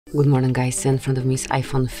Good morning guys, in front of me is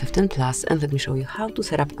iPhone 15 Plus and let me show you how to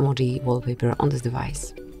set up emoji wallpaper on this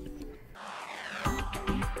device.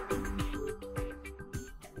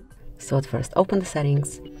 So at first open the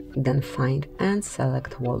settings, then find and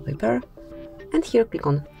select wallpaper, and here click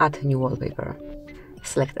on add new wallpaper.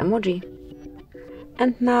 Select emoji,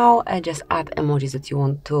 and now just add emojis that you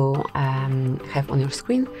want to have on your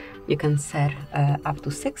screen. You can set up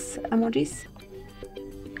to 6 emojis.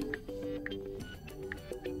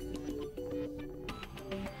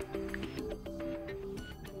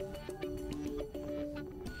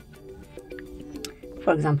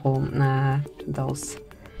 For example, those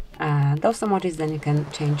emojis, then you can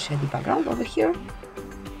change the background over here,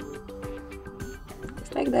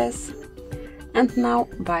 just like this. And now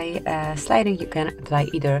by sliding you can apply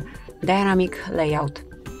either dynamic layout,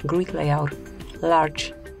 grid layout,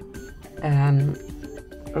 large,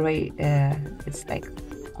 it's like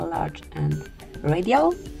large and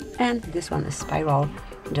radial, and this one is spiral.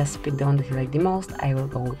 Just pick the one that you like the most. I will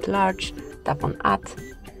go with large, tap on add,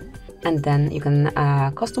 and then you can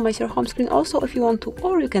customize your home screen also if you want to,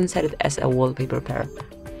 or you can set it as a wallpaper pair.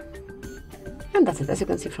 And that's it. As you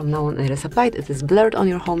can see, from now on it is applied, it is blurred on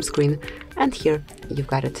your home screen, and here you've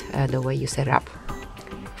got it the way you set it up.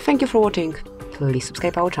 Thank you for watching, please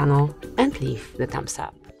subscribe our channel and leave the thumbs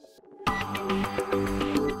up.